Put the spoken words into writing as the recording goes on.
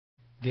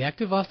The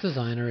ActiveVOS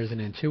Designer is an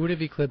intuitive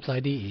Eclipse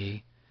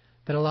IDE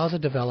that allows a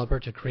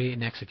developer to create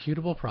an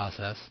executable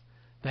process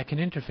that can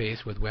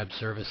interface with web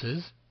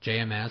services,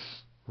 JMS,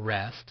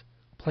 REST,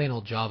 plain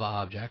old Java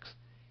objects,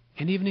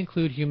 and even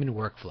include human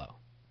workflow.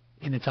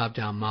 In the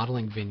top-down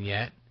modeling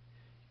vignette,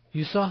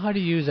 you saw how to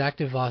use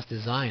ActiveVOS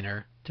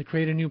Designer to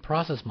create a new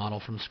process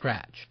model from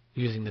scratch.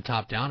 Using the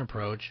top-down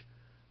approach,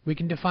 we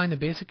can define the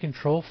basic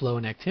control flow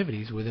and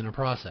activities within a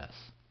process.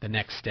 The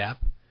next step,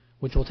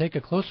 which we'll take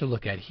a closer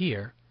look at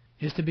here,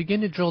 is to begin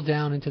to drill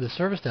down into the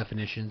service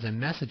definitions and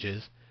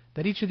messages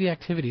that each of the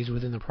activities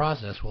within the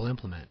process will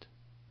implement.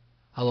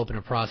 I'll open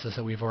a process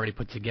that we've already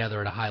put together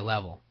at a high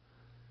level.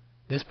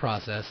 This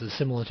process is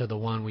similar to the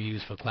one we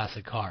use for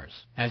classic cars.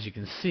 As you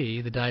can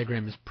see, the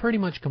diagram is pretty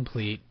much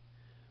complete,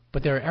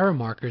 but there are error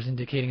markers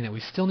indicating that we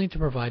still need to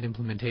provide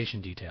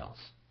implementation details.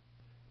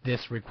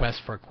 This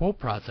request for a quote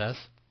process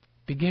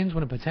begins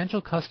when a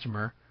potential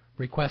customer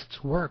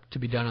requests work to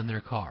be done on their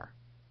car.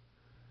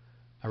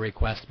 A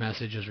request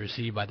message is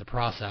received by the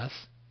process,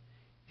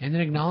 and an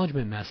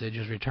acknowledgement message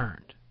is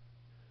returned.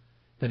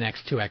 The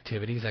next two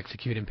activities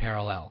execute in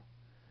parallel.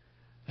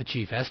 A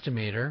chief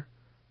estimator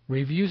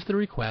reviews the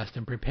request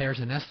and prepares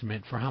an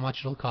estimate for how much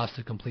it will cost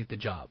to complete the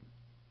job.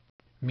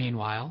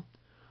 Meanwhile,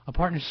 a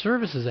partner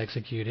service is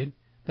executed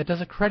that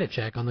does a credit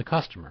check on the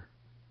customer.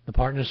 The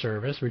partner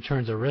service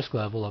returns a risk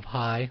level of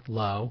high,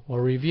 low,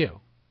 or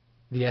review.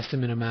 The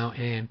estimate amount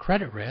and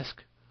credit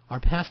risk are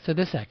passed to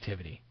this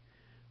activity,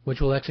 which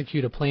will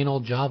execute a plain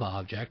old Java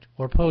object,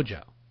 or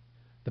POJO.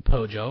 The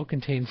POJO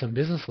contains some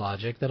business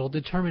logic that will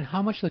determine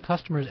how much the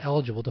customer is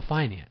eligible to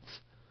finance.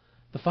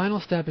 The final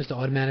step is to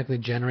automatically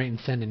generate and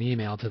send an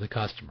email to the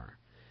customer.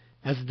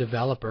 As a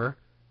developer,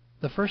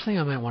 the first thing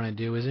I might want to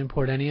do is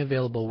import any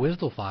available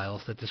WSDL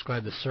files that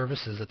describe the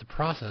services that the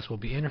process will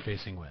be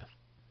interfacing with.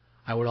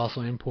 I would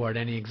also import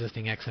any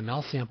existing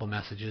XML sample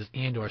messages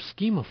and/or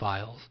schema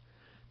files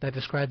that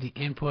describe the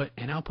input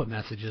and output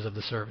messages of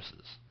the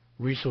services.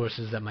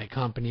 Resources that my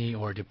company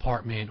or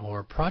department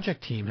or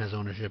project team has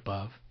ownership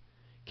of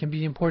can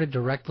be imported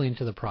directly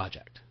into the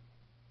project.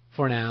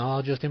 For now,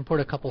 I'll just import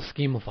a couple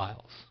schema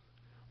files.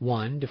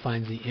 One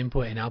defines the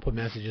input and output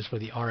messages for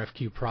the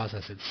RFQ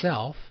process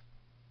itself.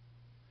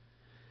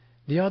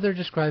 The other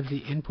describes the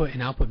input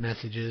and output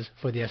messages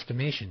for the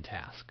estimation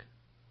task.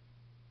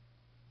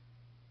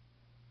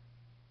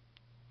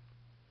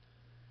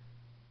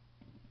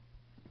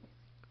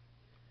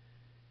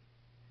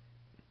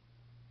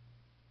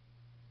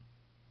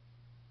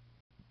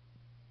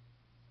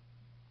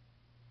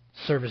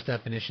 Service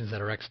definitions that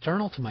are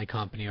external to my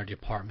company or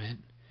department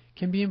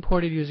can be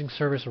imported using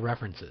service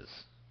references.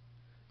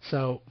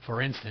 So,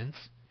 for instance,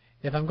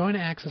 if I'm going to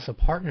access a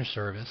partner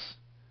service,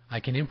 I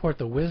can import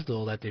the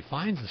WSDL that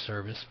defines the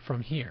service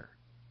from here.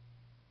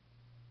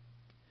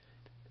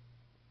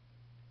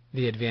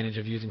 The advantage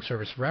of using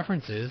service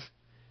references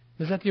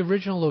is that the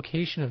original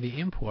location of the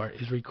import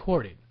is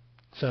recorded,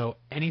 so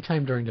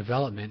anytime during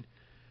development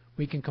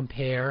we can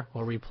compare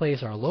or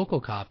replace our local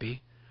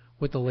copy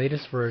with the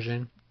latest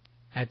version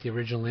at the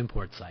original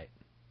import site.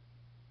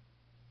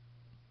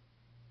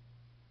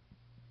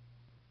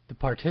 The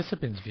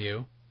Participants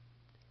view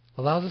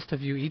allows us to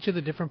view each of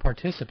the different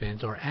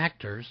participants or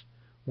actors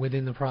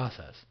within the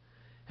process,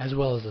 as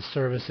well as the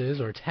services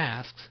or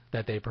tasks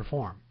that they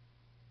perform.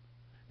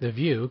 The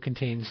view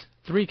contains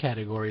three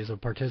categories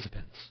of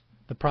participants.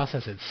 The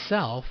process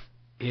itself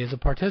is a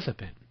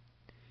participant.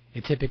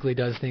 It typically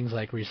does things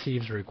like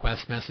receives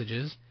request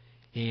messages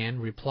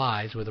and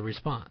replies with a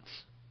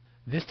response.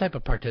 This type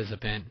of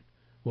participant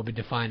will be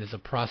defined as a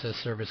process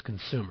service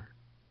consumer.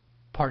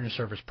 Partner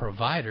service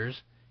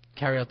providers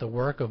carry out the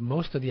work of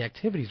most of the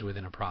activities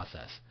within a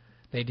process.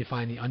 They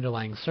define the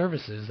underlying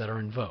services that are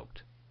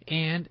invoked.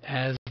 And,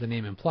 as the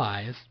name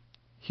implies,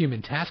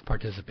 human task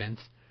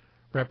participants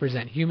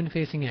represent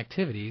human-facing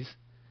activities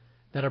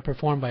that are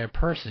performed by a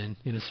person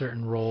in a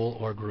certain role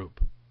or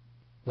group.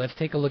 Let's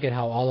take a look at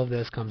how all of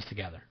this comes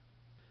together.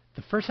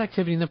 The first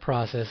activity in the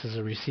process is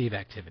a receive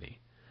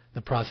activity.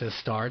 The process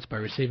starts by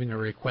receiving a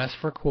request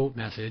for quote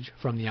message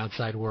from the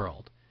outside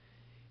world.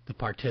 The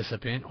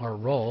participant or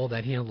role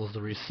that handles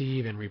the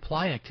receive and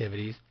reply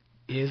activities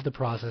is the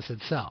process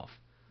itself.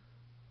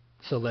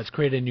 So let's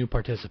create a new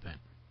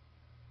participant.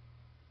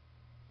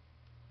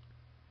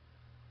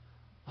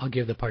 I'll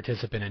give the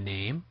participant a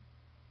name,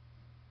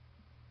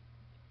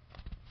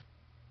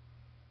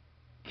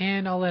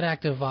 and I'll let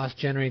ActiveVOS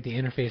generate the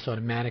interface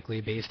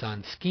automatically based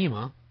on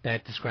schema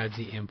that describes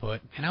the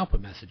input and output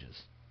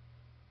messages.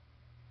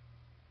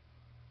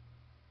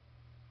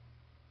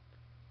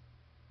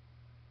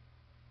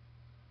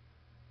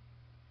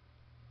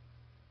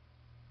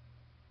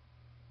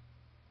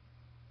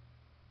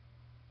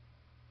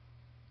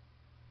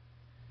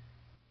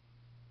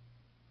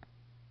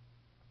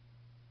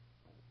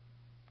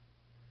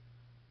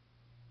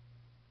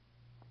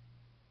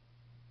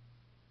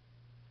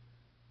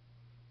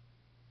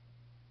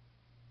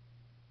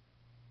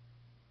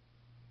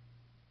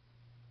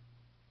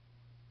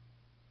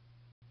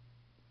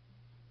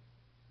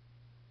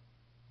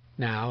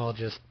 Now I'll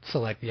just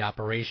select the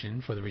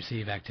operation for the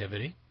receive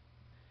activity.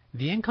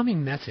 The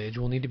incoming message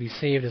will need to be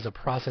saved as a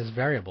process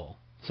variable,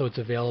 so it's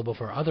available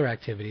for other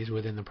activities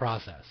within the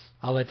process.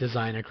 I'll let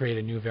Designer create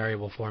a new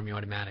variable for me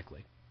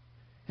automatically.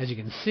 As you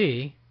can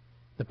see,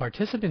 the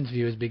participants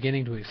view is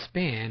beginning to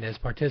expand as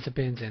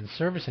participants and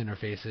service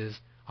interfaces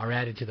are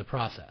added to the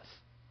process.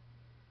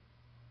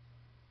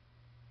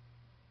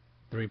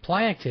 The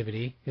reply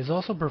activity is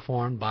also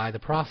performed by the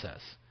process,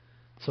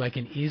 so I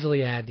can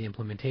easily add the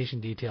implementation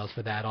details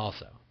for that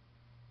also.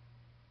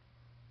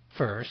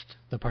 First,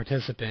 the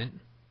participant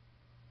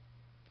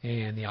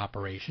and the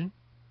operation.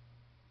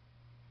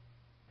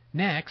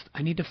 Next,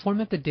 I need to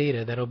format the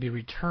data that will be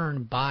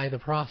returned by the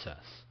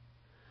process.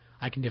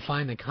 I can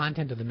define the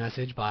content of the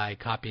message by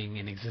copying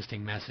an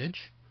existing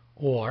message,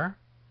 or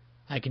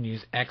I can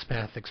use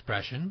XPath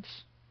expressions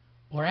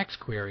or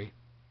XQuery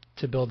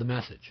to build the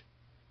message.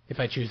 If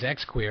I choose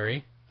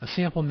XQuery, a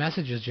sample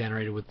message is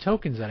generated with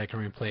tokens that I can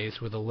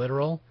replace with a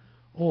literal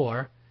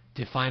or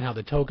define how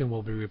the token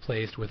will be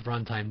replaced with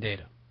runtime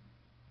data.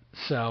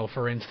 So,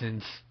 for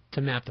instance,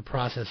 to map the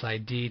process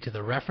ID to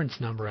the reference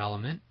number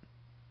element,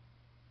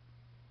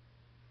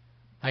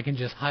 I can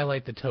just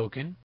highlight the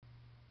token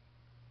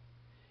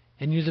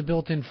and use a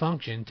built-in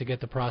function to get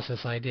the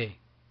process ID.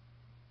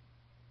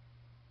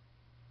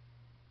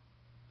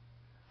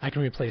 I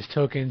can replace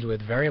tokens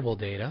with variable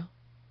data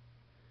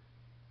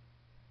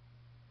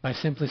by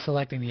simply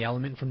selecting the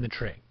element from the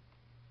tree.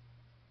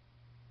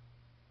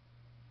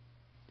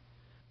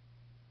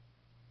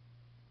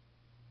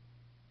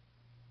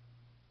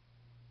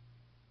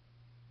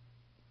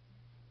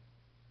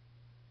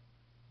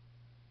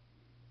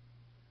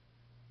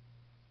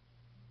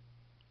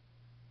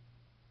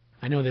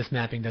 I know this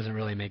mapping doesn't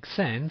really make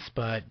sense,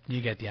 but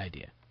you get the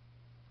idea.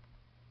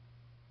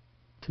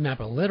 To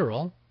map a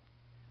literal,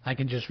 I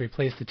can just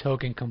replace the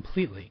token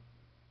completely.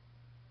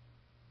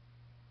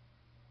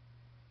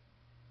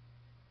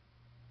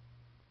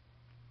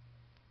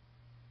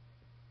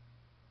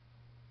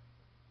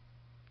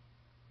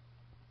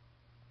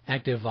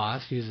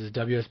 ActiveVOS uses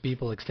WS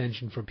Beeple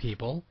extension for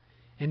people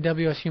and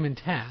WS Human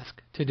Task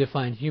to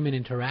define human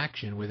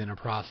interaction within a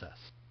process.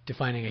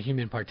 Defining a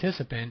human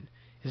participant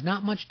is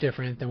not much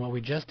different than what we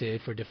just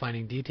did for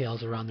defining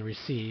details around the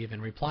receive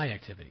and reply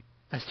activity.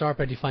 I start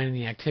by defining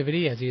the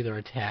activity as either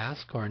a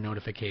task or a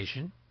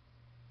notification.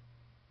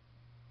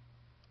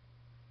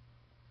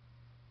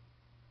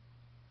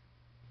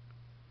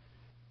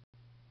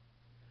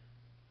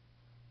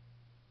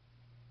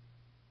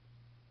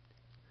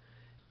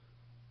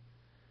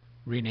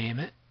 Rename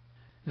it.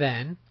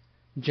 Then,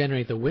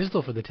 generate the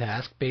WSDL for the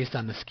task based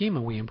on the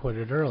schema we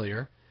imported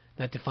earlier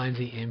that defines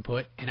the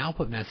input and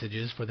output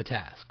messages for the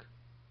task.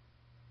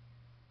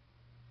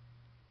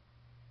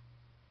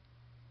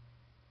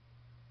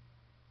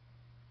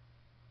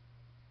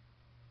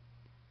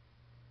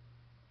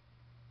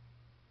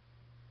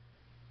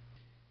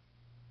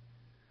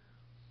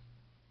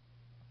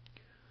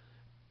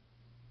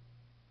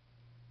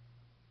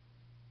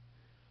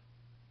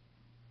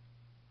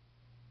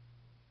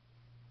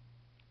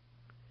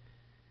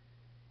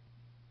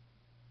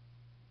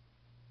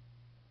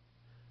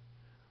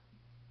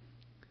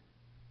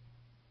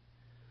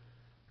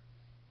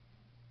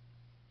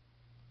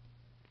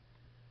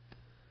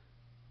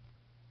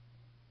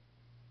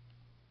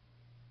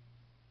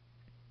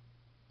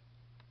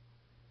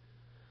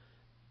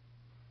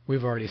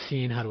 We've already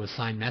seen how to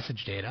assign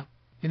message data.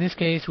 In this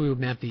case, we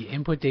would map the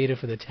input data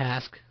for the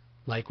task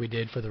like we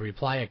did for the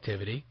reply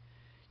activity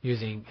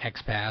using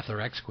XPath or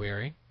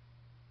XQuery.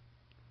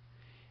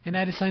 And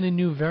I'd assign a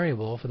new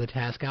variable for the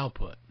task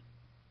output.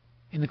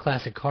 In the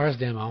classic cars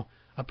demo,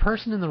 a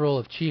person in the role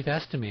of chief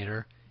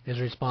estimator is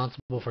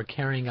responsible for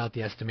carrying out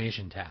the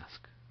estimation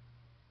task.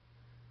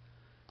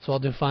 So I'll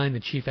define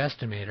the chief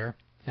estimator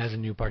as a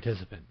new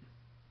participant.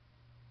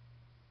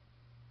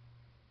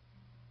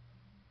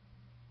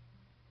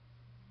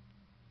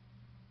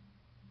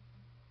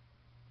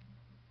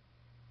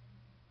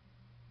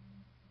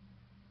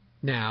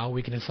 Now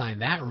we can assign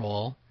that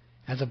role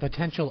as a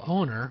potential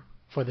owner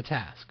for the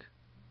task.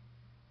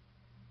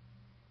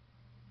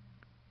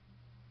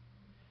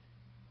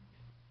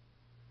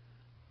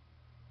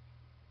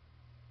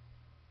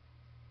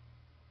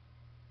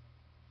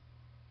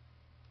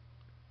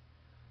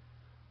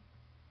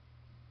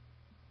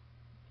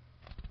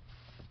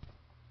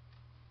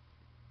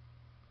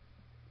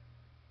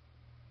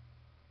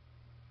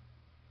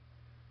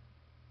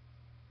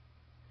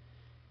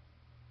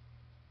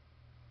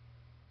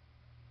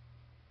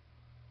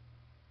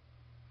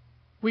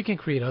 We can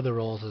create other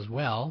roles as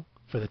well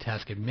for the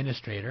task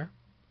administrator,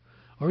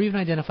 or even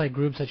identify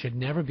groups that should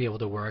never be able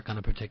to work on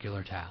a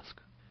particular task.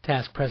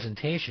 Task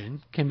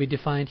presentation can be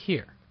defined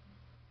here.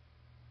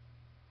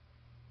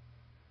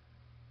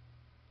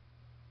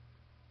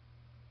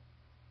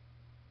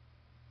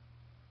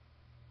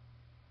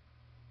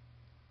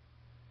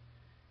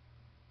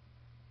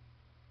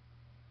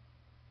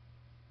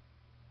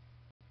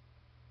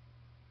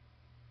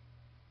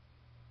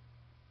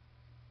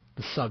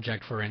 The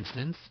subject, for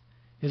instance,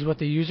 is what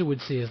the user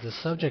would see as the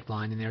subject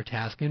line in their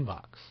task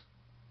inbox.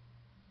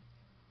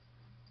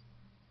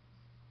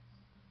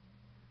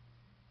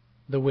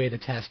 The way the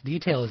task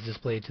detail is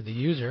displayed to the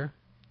user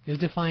is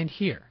defined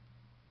here.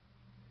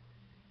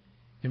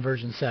 In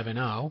version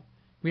 7.0,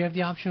 we have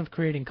the option of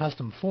creating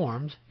custom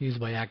forms used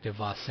by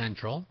ActiveVOS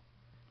Central,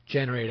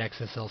 generate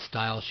XSL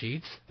style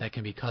sheets that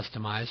can be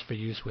customized for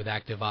use with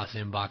ActiveVOS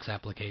Inbox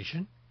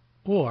application,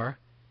 or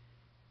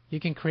you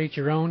can create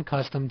your own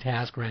custom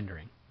task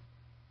rendering.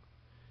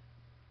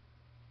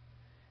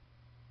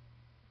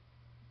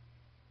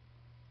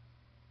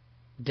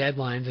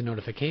 Deadlines and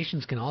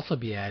notifications can also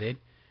be added,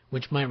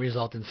 which might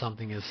result in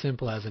something as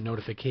simple as a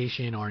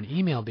notification or an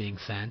email being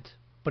sent,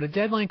 but a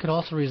deadline could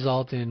also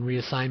result in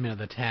reassignment of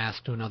the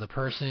task to another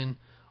person,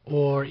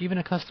 or even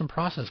a custom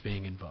process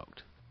being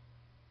invoked.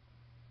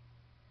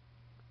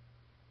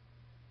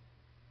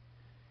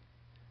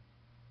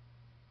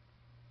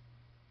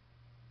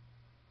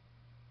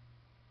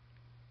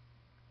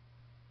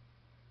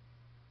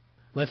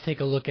 Let's take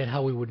a look at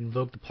how we would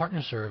invoke the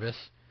partner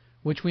service,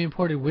 which we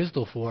imported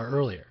WSDL for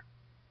earlier.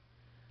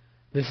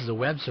 This is a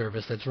web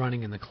service that's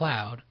running in the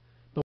cloud,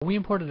 but we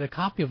imported a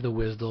copy of the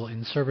WSDL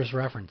in service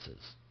references.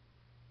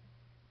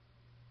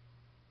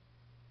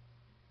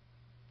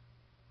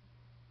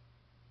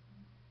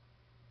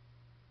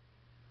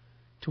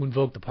 To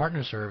invoke the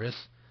partner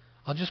service,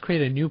 I'll just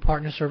create a new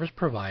partner service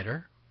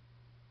provider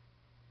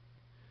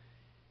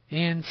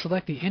and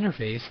select the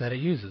interface that it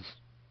uses.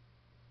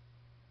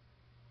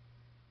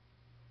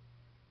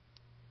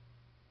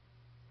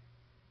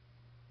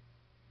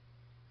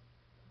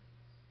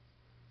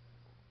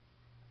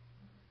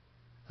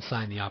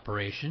 Assign the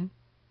operation,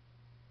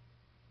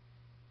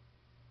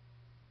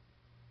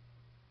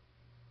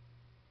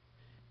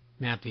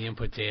 map the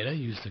input data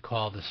used to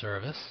call the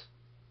service,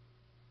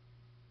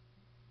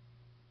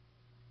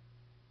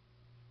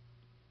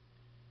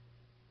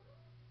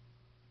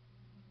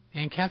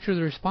 and capture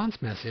the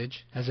response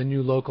message as a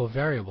new local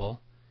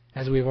variable,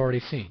 as we've already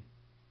seen.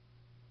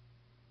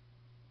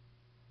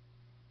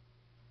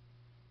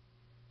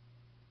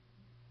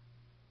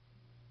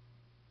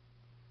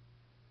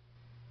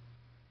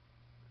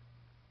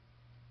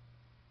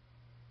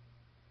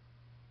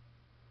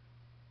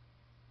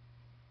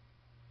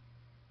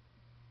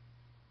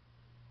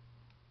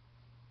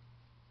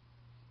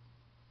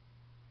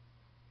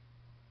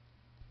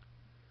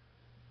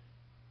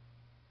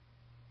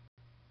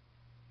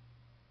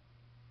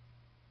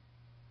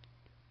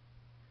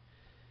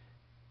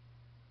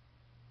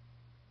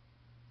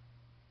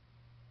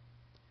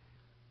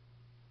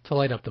 To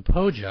light up the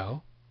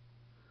POJO,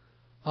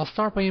 I'll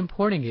start by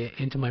importing it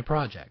into my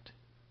project.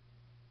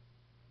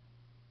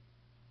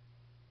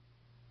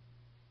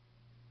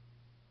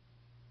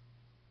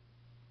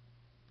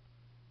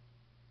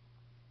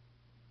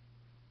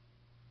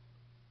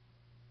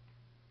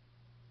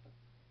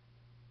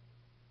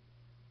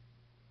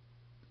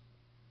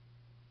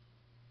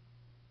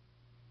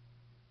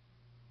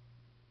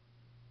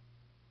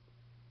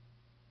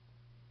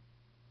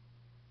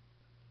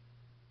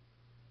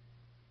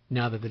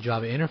 Now that the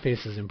Java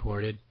interface is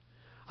imported,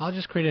 I'll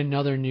just create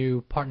another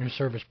new partner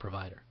service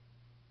provider.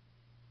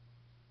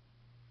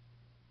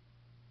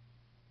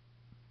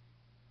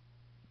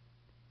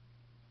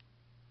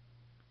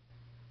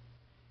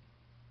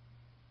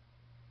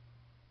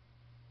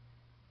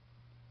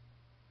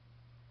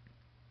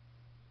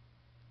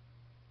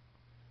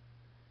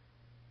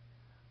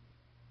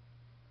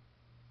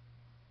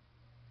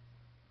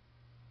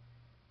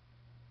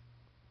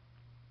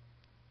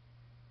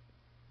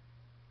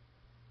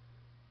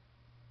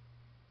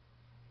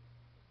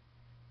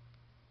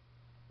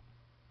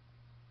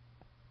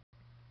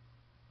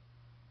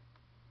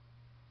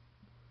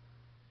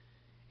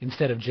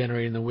 Instead of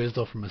generating the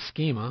WSDL from a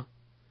schema,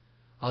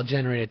 I'll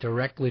generate it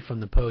directly from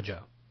the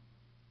POJO.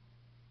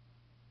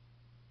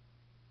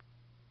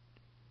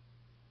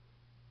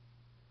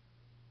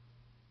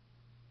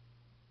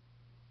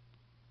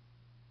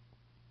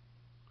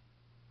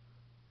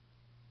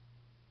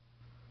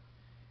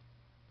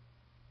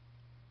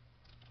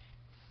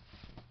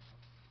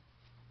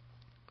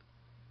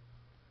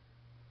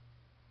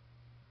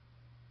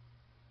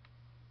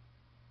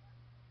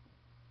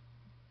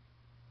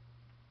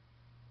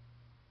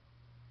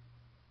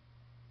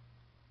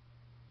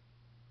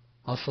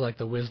 I'll select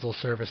the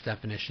WSDL service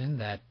definition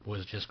that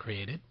was just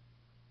created.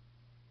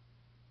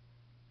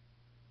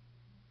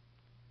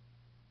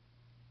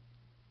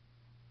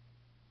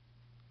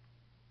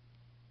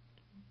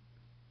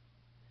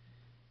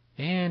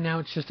 And now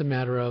it's just a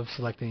matter of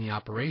selecting the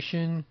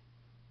operation,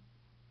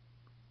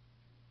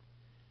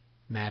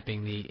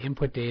 mapping the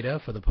input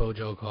data for the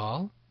POJO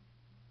call,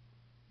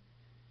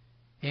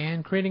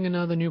 and creating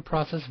another new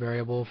process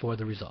variable for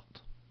the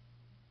result.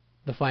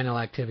 The final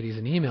activity is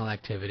an email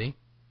activity,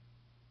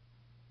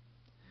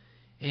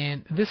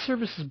 and this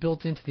service is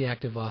built into the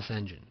ActiveVOS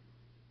engine.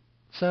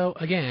 So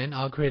again,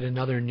 I'll create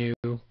another new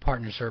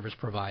partner service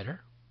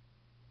provider.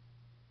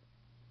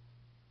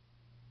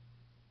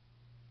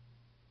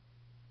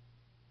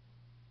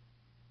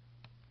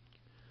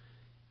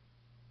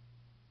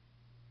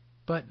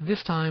 but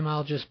this time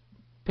I'll just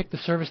pick the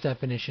service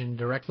definition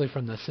directly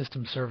from the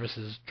System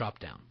Services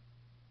dropdown.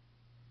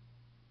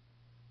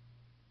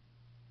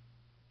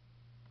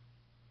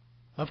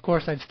 Of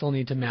course, I'd still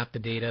need to map the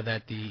data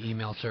that the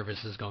email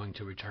service is going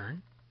to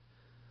return,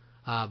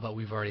 but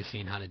we've already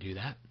seen how to do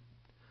that.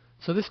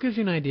 So this gives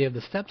you an idea of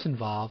the steps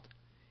involved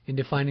in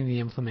defining the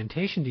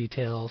implementation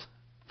details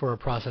for a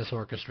process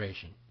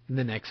orchestration. In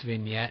the next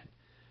vignette,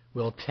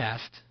 we'll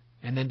test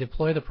and then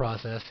deploy the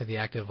process to the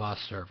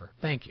ActiveVOS server.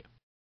 Thank you.